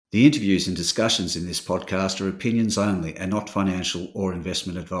The interviews and discussions in this podcast are opinions only and not financial or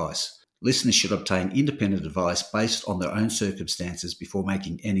investment advice. Listeners should obtain independent advice based on their own circumstances before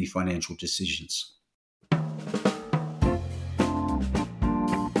making any financial decisions.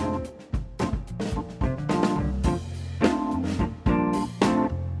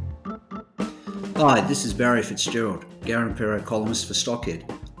 Hi, this is Barry Fitzgerald, Garimpeiro columnist for Stockhead.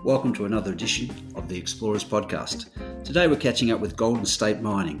 Welcome to another edition of the Explorers Podcast. Today we're catching up with Golden State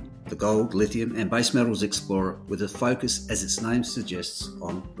Mining, the gold, lithium and base metals explorer with a focus, as its name suggests,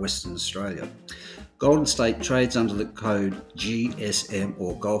 on Western Australia. Golden State trades under the code GSM,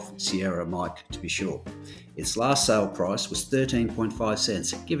 or Golf Sierra Mike to be short. Its last sale price was 13.5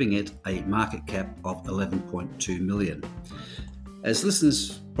 cents, giving it a market cap of 11.2 million. As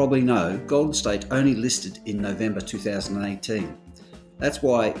listeners probably know, Golden State only listed in November 2018. That's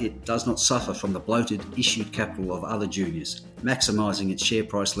why it does not suffer from the bloated issued capital of other juniors, maximising its share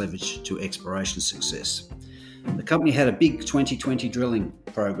price leverage to exploration success. The company had a big 2020 drilling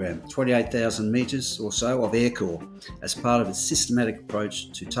program, 28,000 metres or so of air core, as part of its systematic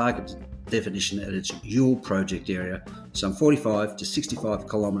approach to target definition at its Yule project area, some 45 to 65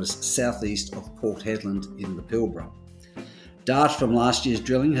 kilometres southeast of Port Hedland in the Pilbara. Data from last year's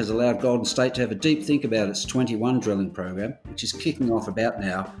drilling has allowed Golden State to have a deep think about its 21 drilling program, which is kicking off about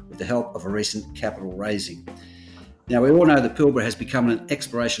now with the help of a recent capital raising. Now, we all know the Pilbara has become an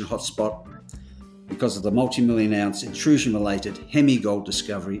exploration hotspot because of the multi-million ounce intrusion-related Hemi gold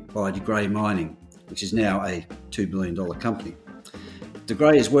discovery by De Grey Mining, which is now a $2 billion company. De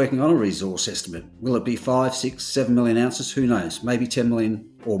Grey is working on a resource estimate. Will it be 5, 6, 7 million ounces? Who knows? Maybe 10 million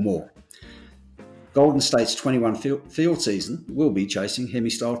or more. Golden State's 21 field season will be chasing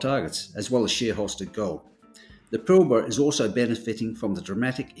Hemi-style targets, as well as share-hosted gold. The Pilbara is also benefiting from the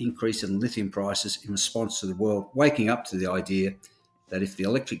dramatic increase in lithium prices in response to the world waking up to the idea that if the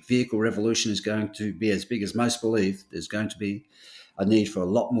electric vehicle revolution is going to be as big as most believe, there's going to be a need for a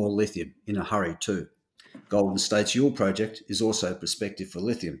lot more lithium in a hurry too. Golden State's Yule project is also prospective for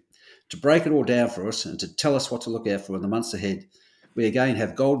lithium. To break it all down for us and to tell us what to look out for in the months ahead, we again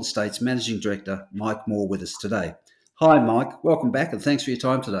have Golden State's Managing Director, Mike Moore, with us today. Hi, Mike. Welcome back and thanks for your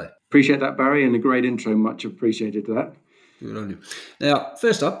time today. Appreciate that, Barry, and a great intro. Much appreciated to that. Good on you. Now,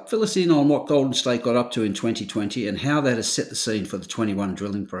 first up, fill us in on what Golden State got up to in 2020 and how that has set the scene for the 21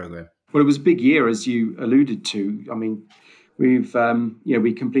 drilling program. Well, it was a big year, as you alluded to. I mean,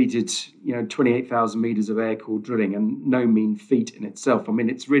 we completed 28,000 metres of air core drilling, and no mean feat in itself. I mean,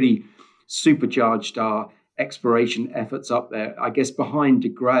 it's really supercharged our exploration efforts up there. I guess behind De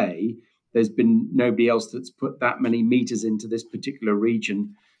Grey, there's been nobody else that's put that many meters into this particular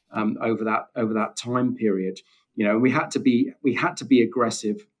region over that time period. You know, we had to be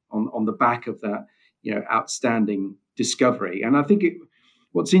aggressive on the back of that, outstanding discovery. And I think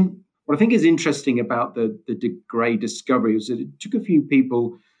what I think is interesting about the De Grey discovery was that it took a few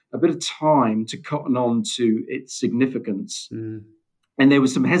people a bit of time to cotton on to its significance. And there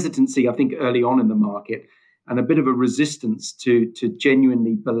was some hesitancy, I think, early on in the market, and a bit of a resistance to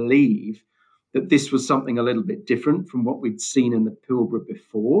genuinely believe that this was something a little bit different from what we'd seen in the Pilbara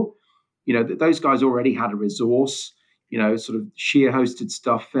before. You know, that those guys already had a resource, sort of shear hosted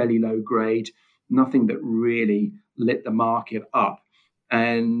stuff, fairly low grade, nothing that really lit the market up.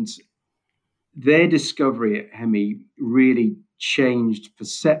 And their discovery at Hemi really changed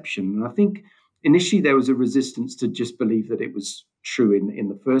perception. And I think initially there was a resistance to just believe that it was true in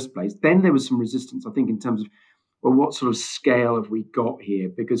the first place. Then there was some resistance, I think, in terms of, well, what sort of scale have we got here?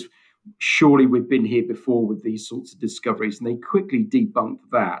 Because surely we've been here before with these sorts of discoveries. And they quickly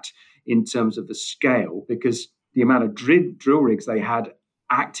debunked that in terms of the scale, because the amount of drill rigs they had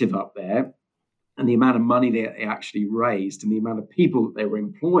active up there and the amount of money they actually raised and the amount of people that they were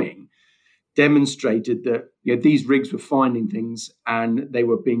employing demonstrated that these rigs were finding things and they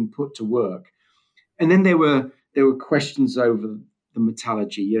were being put to work. And then there were questions over the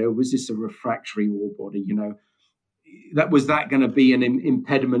metallurgy. Was this a refractory ore body? Was that going to be an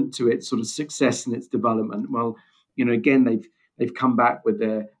impediment to its sort of success and its development? Well, again, they've come back with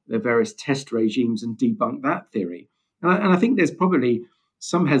their various test regimes and debunked that theory. And I think there's probably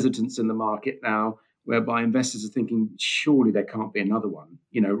some hesitance in the market now, whereby investors are thinking, surely there can't be another one.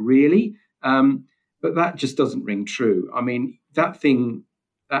 Really? But that just doesn't ring true. I mean, that thing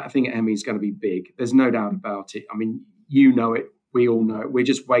at Hemi is going to be big. There's no doubt about it. I mean, you know it. We all know it. We're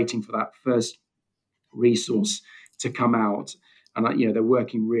just waiting for that first resource to come out. And, they're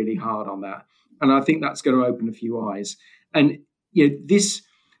working really hard on that. And I think that's going to open a few eyes. And,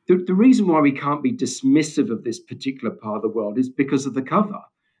 the reason why we can't be dismissive of this particular part of the world is because of the cover.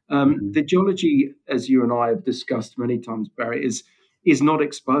 The geology, as you and I have discussed many times, Barry, is is not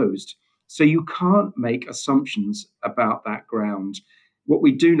exposed. So you can't make assumptions about that ground. What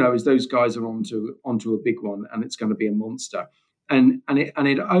we do know is those guys are onto a big one, and it's going to be a monster. And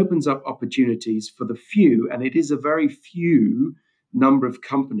it opens up opportunities for the few, and it is a very few number of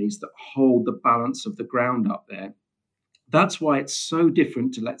companies that hold the balance of the ground up there. That's why it's so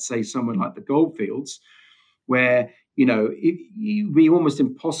different to, let's say, somewhere like the goldfields, where it would be almost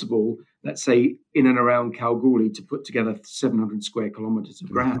impossible, let's say, in and around Kalgoorlie, to put together 700 square kilometres of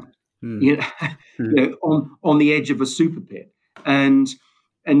ground, you know, on the edge of a super pit, and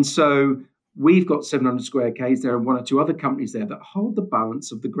so we've got 700 square k's there, and one or two other companies there that hold the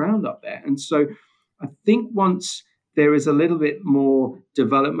balance of the ground up there. And so I think once there is a little bit more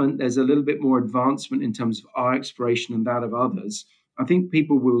development, there's a little bit more advancement in terms of our exploration and that of others, I think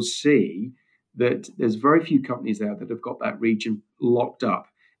people will see that there's very few companies there that have got that region locked up.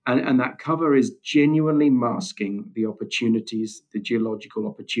 And that cover is genuinely masking the opportunities, the geological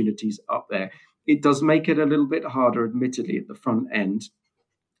opportunities up there. It does make it a little bit harder, admittedly, at the front end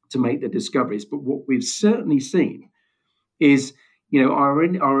to make the discoveries. But what we've certainly seen is,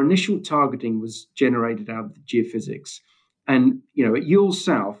 our initial targeting was generated out of the geophysics. And, at Yule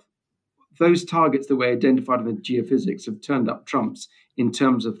South, those targets that were identified in the geophysics have turned up trumps in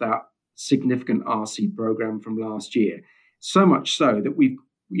terms of that significant RC program from last year. So much so that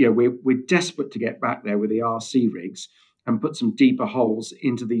we're desperate to get back there with the RC rigs and put some deeper holes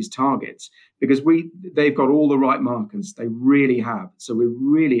into these targets, because they've got all the right markers. They really have. So we're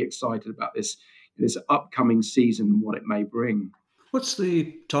really excited about this upcoming season and what it may bring. What's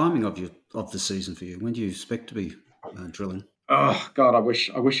the timing of the season for you? When do you expect to be drilling? Oh God, I wish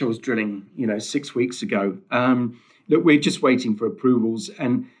I was drilling, 6 weeks ago. Look, we're just waiting for approvals,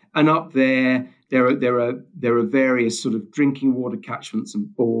 and up there are various sort of drinking water catchments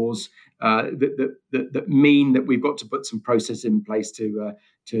and bores that mean that we've got to put some process in place to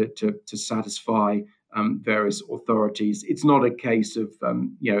satisfy various authorities. It's not a case of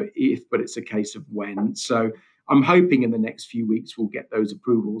if, but it's a case of when. So I'm hoping in the next few weeks we'll get those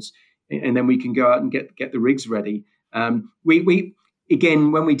approvals, and then we can go out and get the rigs ready. We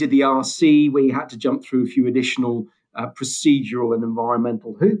again, when we did the RC, we had to jump through a few additional procedural and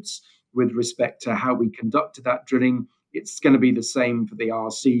environmental hoops with respect to how we conducted that drilling. It's going to be the same for the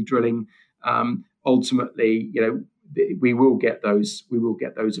RC drilling. Ultimately, we will get those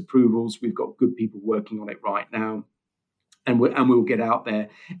approvals. We've got good people working on it right now, and we'll get out there.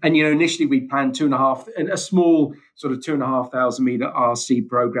 And initially we planned a small sort of 2,500 meter RC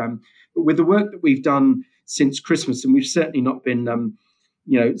program, but with the work that we've done since Christmas, and we've certainly not been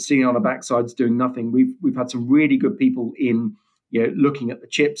sitting on our backsides doing nothing. We've had some really good people in looking at the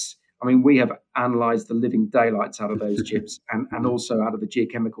chips. I mean, we have analysed the living daylights out of those chips, and also out of the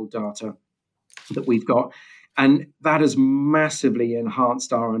geochemical data that we've got, and that has massively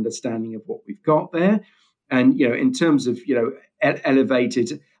enhanced our understanding of what we've got there. And in terms of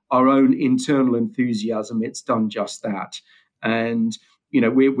elevated our own internal enthusiasm, it's done just that. And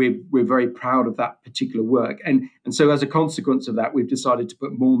we're very proud of that particular work, and so as a consequence of that, we've decided to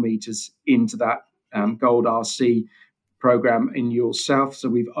put more meters into that gold RC program in Yule South. So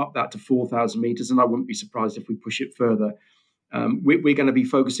we've upped that to 4,000 meters, and I wouldn't be surprised if we push it further. We're going to be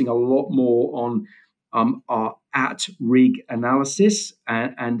focusing a lot more on our at rig analysis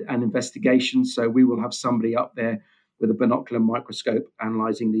and investigation. So we will have somebody up there with a binocular microscope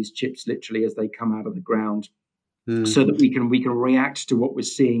analyzing these chips literally as they come out of the ground. So that we can react to what we're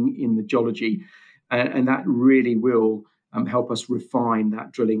seeing in the geology, and that really will help us refine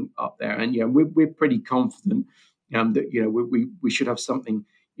that drilling up there. And we're pretty confident that we should have something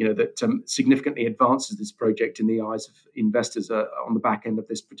that significantly advances this project in the eyes of investors on the back end of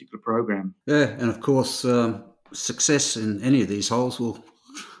this particular program. Yeah, and of course, success in any of these holes will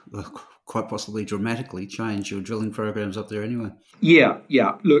quite possibly dramatically change your drilling programs up there anyway. Yeah.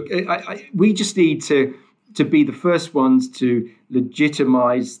 Look, we just need to be the first ones to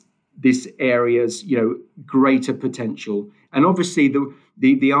legitimize this area's greater potential. And obviously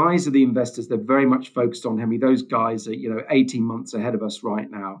the eyes of the investors, they're very much focused on Hemi. Those guys are 18 months ahead of us right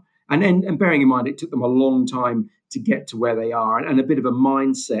now. And bearing in mind it took them a long time to get to where they are, and a bit of a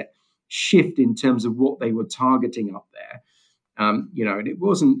mindset shift in terms of what they were targeting up there. And it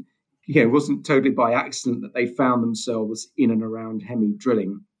wasn't totally by accident that they found themselves in and around Hemi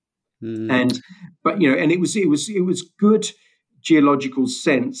drilling. And it was good geological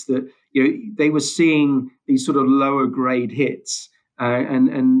sense that they were seeing these sort of lower grade hits,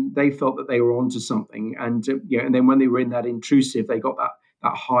 and they felt that they were onto something. And and then when they were in that intrusive, they got that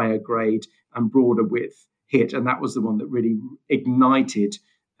higher grade and broader width hit, and that was the one that really ignited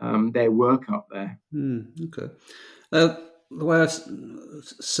their work up there. Okay. The way I've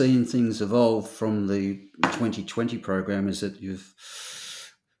seen things evolve from the 2020 program is that you've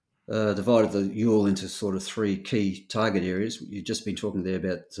divided the Yule into sort of three key target areas. You've just been talking there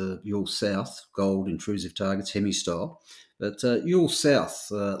about Yule South, gold, intrusive targets, Hemi style. But Yule South,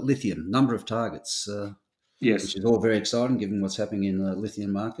 lithium, number of targets, which Yes. is all very exciting given what's happening in the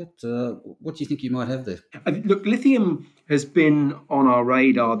lithium market. What do you think you might have there? Look, lithium has been on our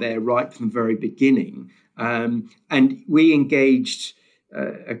radar there right from the very beginning. And we engaged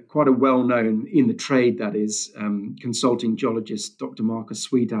quite a well-known in the trade, that is, consulting geologist, Dr. Marcus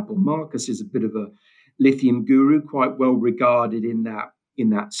Sweetapple. Marcus is a bit of a lithium guru, quite well regarded in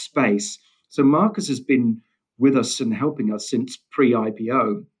that space. So Marcus has been with us and helping us since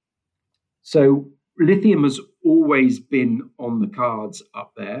pre-IPO. So lithium has always been on the cards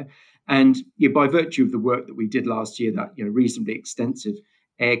up there. And by virtue of the work that we did last year, that reasonably extensive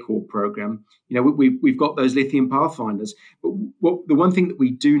air core program, we've got those lithium pathfinders. But the one thing that we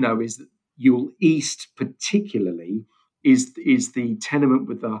do know is that Yule East particularly is the tenement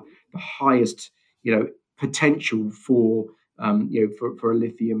with the highest potential for for a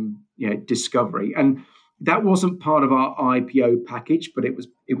lithium discovery. And that wasn't part of our IPO package, but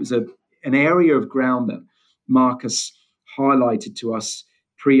it was an area of ground that Marcus highlighted to us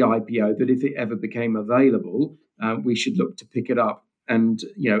pre-IPO that if it ever became available, we should look to pick it up. And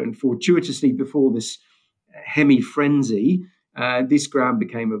fortuitously before this Hemi frenzy, this ground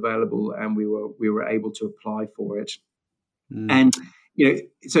became available, and we were able to apply for it. Mm. And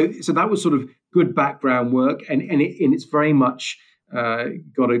so that was sort of good background work, and it's very much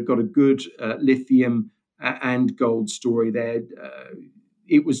got a good lithium and gold story there.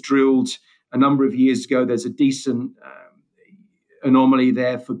 It was drilled a number of years ago. There's a decent anomaly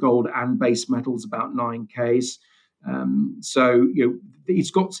there for gold and base metals, about 9Ks. So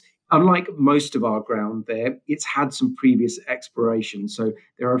it's got, unlike most of our ground there, it's had some previous exploration. So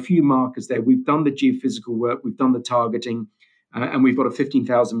there are a few markers there. We've done the geophysical work, we've done the targeting, and we've got a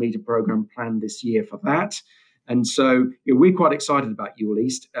 15,000 meter program planned this year for that. And so we're quite excited about Yule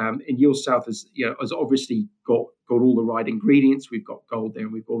East. And Yule South has obviously got all the right ingredients. We've got gold there,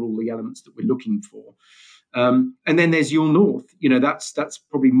 and we've got all the elements that we're looking for. And then there's Yule North. That's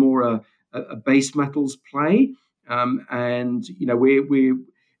probably more a base metals play. And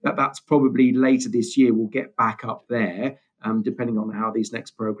that's probably later this year. We'll get back up there, depending on how these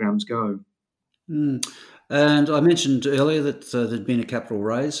next programs go. Mm. And I mentioned earlier that there'd been a capital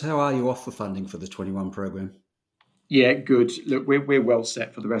raise. How are you off for funding for the 21 program? Yeah, good. Look, we're well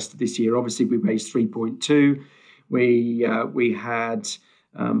set for the rest of this year. Obviously, we raised 3.2. We had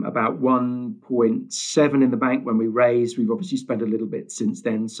about 1.7 in the bank when we raised. We've obviously spent a little bit since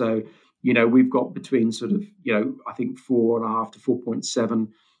then. So, we've got between sort of, I think 4.5 to 4.7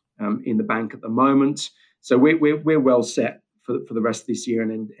 in the bank at the moment. So we're well set for the rest of this year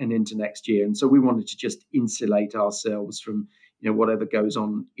and into next year. And so we wanted to just insulate ourselves from whatever goes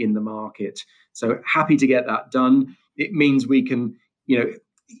on in the market. So happy to get that done. It means we can,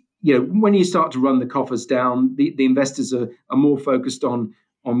 when you start to run the coffers down, the investors are more focused on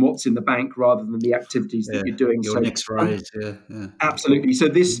what's in the bank rather than the activities that you're doing. Your next raise, yeah. Absolutely. So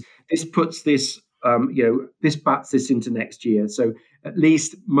this puts this, this bats this into next year. So at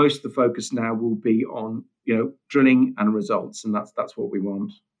least most of the focus now will be on, drilling and results, and that's what we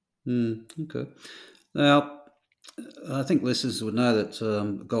want. Okay. Now, I think listeners would know that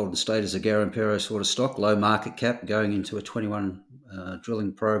Golden State is a Garimpeiro sort of stock, low market cap, going into a 21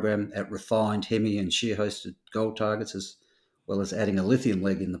 drilling program at refined Hemi and shear-hosted gold targets, as well as adding a lithium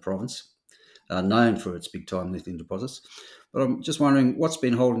leg in the province, known for its big-time lithium deposits. But I'm just wondering, what's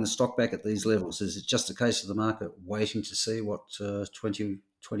been holding the stock back at these levels? Is it just a case of the market waiting to see what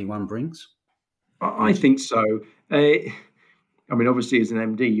 2021 brings? I think so. Obviously, as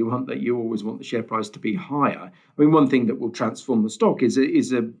an MD, you always want the share price to be higher. One thing that will transform the stock is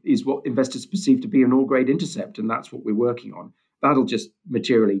what investors perceive to be an all-grade intercept, and that's what we're working on. That'll just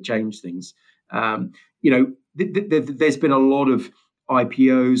materially change things. There's been a lot of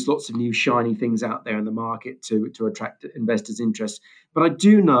IPOs, lots of new shiny things out there in the market to attract investors' interest. But I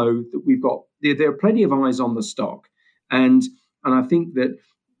do know that there are plenty of eyes on the stock, and I think that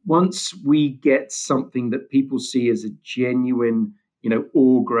once we get something that people see as a genuine,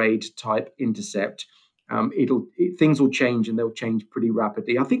 ore grade type intercept, things will change, and they'll change pretty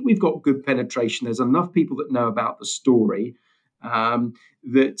rapidly. I think we've got good penetration. There's enough people that know about the story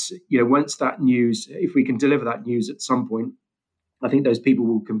that once that news, if we can deliver that news at some point, I think those people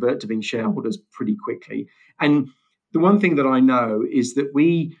will convert to being shareholders pretty quickly. And the one thing that I know is that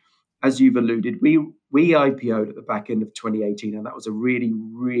we, as you've alluded, we IPO'd at the back end of 2018, and that was a really,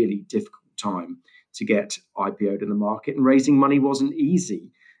 really difficult time. to get IPO'd in the market, and raising money wasn't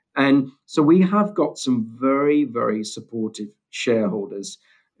easy. And so we have got some very, very supportive shareholders,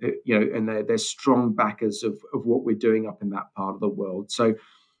 and they're strong backers of what we're doing up in that part of the world. So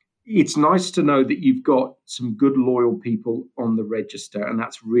it's nice to know that you've got some good, loyal people on the register, and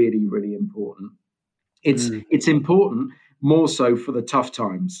that's really, really important. It's important more so for the tough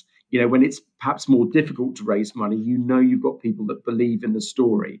times. When it's perhaps more difficult to raise money, you've got people that believe in the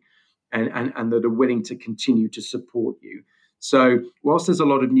story and that are willing to continue to support you. So whilst there's a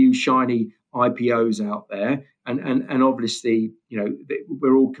lot of new shiny IPOs out there, and obviously,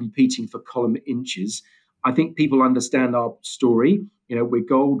 we're all competing for column inches, I think people understand our story. We're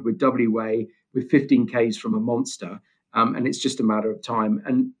gold, we're WA, we're 15Ks from a monster, and it's just a matter of time.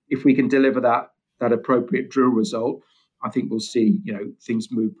 And if we can deliver that appropriate drill result, I think we'll see, things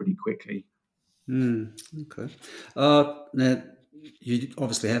move pretty quickly. Okay. Now, you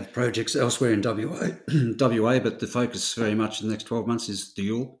obviously have projects elsewhere in WA, but the focus very much in the next 12 months is the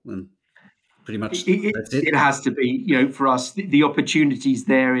Yule, and pretty much that's it. It has to be, for us, the opportunities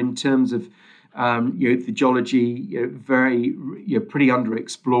there in terms of, the geology, very, pretty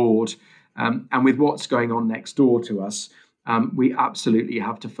underexplored. And with what's going on next door to us, we absolutely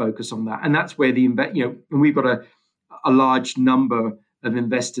have to focus on that. And that's where and we've got a large number of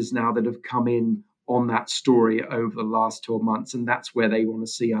investors now that have come in on that story over the last 12 months. And that's where they want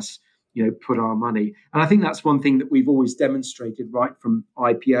to see us, put our money. And I think that's one thing that we've always demonstrated right from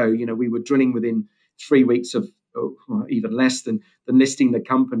IPO. We were drilling within 3 weeks of, or even less than listing the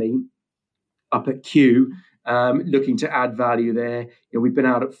company up at Q, looking to add value there. We've been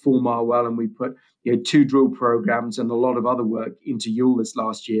out at 4 Mile Well, and we put 2 drill programs and a lot of other work into Yule this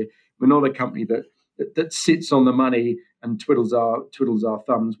last year. We're not a company that sits on the money and twiddles our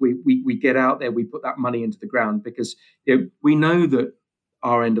thumbs. We get out there, we put that money into the ground, because we know that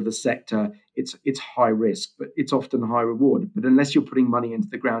our end of the sector, it's high risk, but it's often high reward. But unless you're putting money into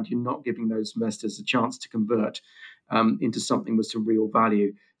the ground, you're not giving those investors a chance to convert into something with some real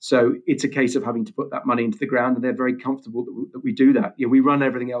value. So it's a case of having to put that money into the ground, and they're very comfortable that we do that. We run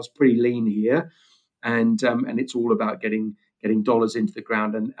everything else pretty lean here, and it's all about getting dollars into the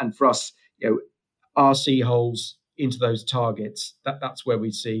ground. And for us, RC holes into those targets, that's where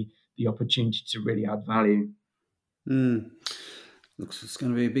we see the opportunity to really add value. Looks it's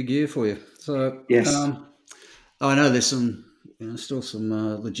going to be a big year for you. So yes, I know there's some still some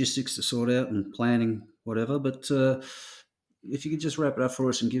logistics to sort out and planning, whatever. But if you could just wrap it up for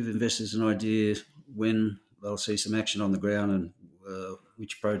us and give investors an idea when they'll see some action on the ground, and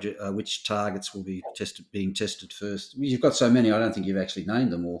which targets will be being tested first. You've got so many, I don't think you've actually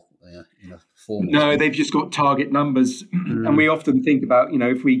named them all in a formal. No, they've just got target numbers. And we often think about,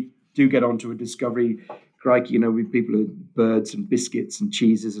 if we do get onto a discovery, crikey, with people with birds and biscuits and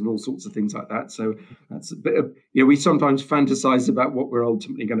cheeses and all sorts of things like that. So that's a bit of, we sometimes fantasize about what we're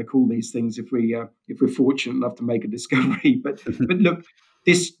ultimately going to call these things if we're fortunate enough to make a discovery. But look,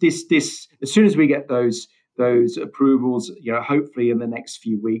 this as soon as we get those approvals, hopefully in the next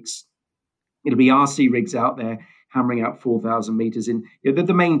few weeks, it'll be RC rigs out there hammering out 4,000 meters in.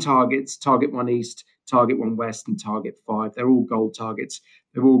 The main targets: Target 1 East, Target 1 West, and Target 5. They're all gold targets.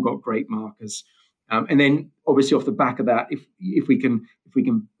 They've all got great markers. And then, obviously, off the back of that, if we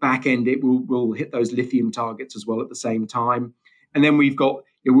can back end it, we'll hit those lithium targets as well at the same time. And then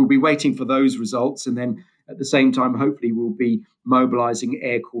we'll be waiting for those results, and then at the same time, hopefully, we'll be mobilizing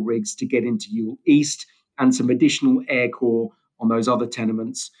air core rigs to get into Yule East and some additional air core on those other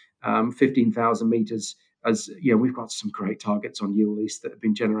tenements, 15,000 meters. As we've got some great targets on Yule East that have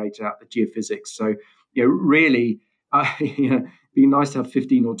been generated out of the geophysics. So really, it'd be nice to have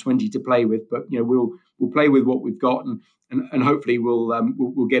 15 or 20 to play with, but we'll play with what we've got, and hopefully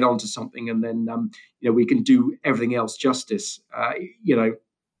we'll get onto something, and then we can do everything else justice. I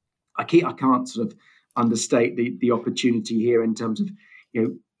can't sort of understate the opportunity here in terms of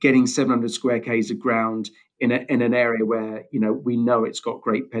getting 700 square k's of ground in an area where we know it's got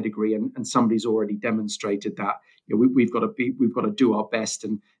great pedigree, and somebody's already demonstrated that. We've got to do our best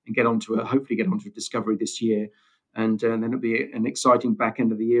and hopefully get onto a discovery this year, and then it'll be an exciting back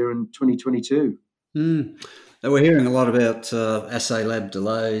end of the year in 2022. Now we're hearing a lot about assay lab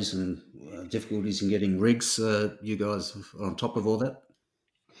delays and difficulties in getting rigs. You guys are on top of all that?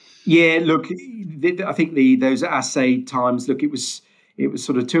 Yeah, look, I think those assay times. Look, it was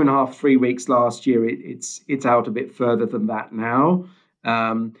sort of 2.5, 3 weeks last year. It's out a bit further than that now.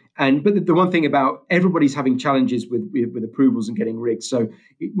 But the one thing about everybody's having challenges with approvals and getting rigs. So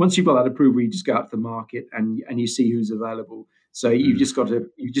once you've got that approval, you just go out to the market and you see who's available. So you've just got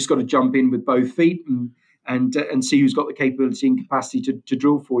to jump in with both feet and see who's got the capability and capacity to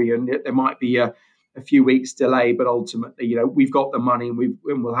drill for you. And there might be a a few weeks delay, but ultimately, we've got the money and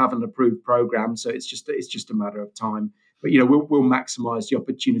we'll have an approved program. So it's just a matter of time. But we'll maximise the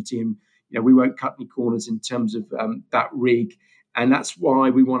opportunity, and we won't cut any corners in terms of that rig, and that's why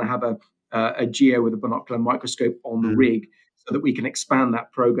we want to have a geo with a binocular microscope on the rig, so that we can expand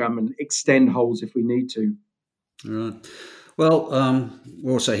that program and extend holes if we need to. Right. Well,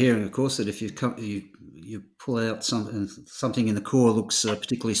 we're also hearing, of course, that if you pull out something in the core looks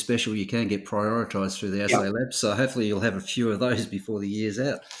particularly special, you can get prioritised through the assay lab. So hopefully you'll have a few of those before the year's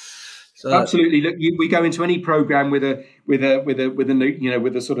out. So, absolutely. Look, we go into any program with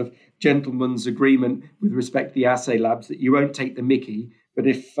a sort of gentleman's agreement with respect to the assay labs that you won't take the mickey. But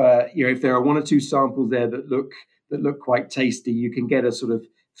if there are one or two samples there that look quite tasty, you can get a sort of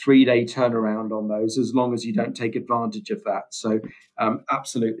 3-day turnaround on those, as long as you don't take advantage of that. So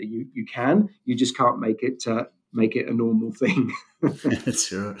absolutely, you can. You just can't make it a normal thing.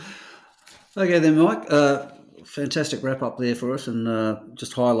 That's right. Okay, then, Mike. Fantastic wrap up there for us, and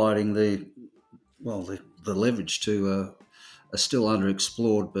just highlighting the leverage to a still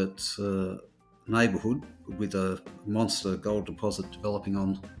underexplored but neighbourhood with a monster gold deposit developing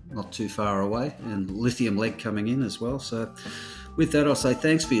on not too far away, and lithium leg coming in as well. So with that, I'll say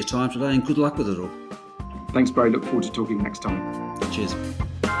thanks for your time today and good luck with it all. Thanks, Barry. Look forward to talking next time. Cheers.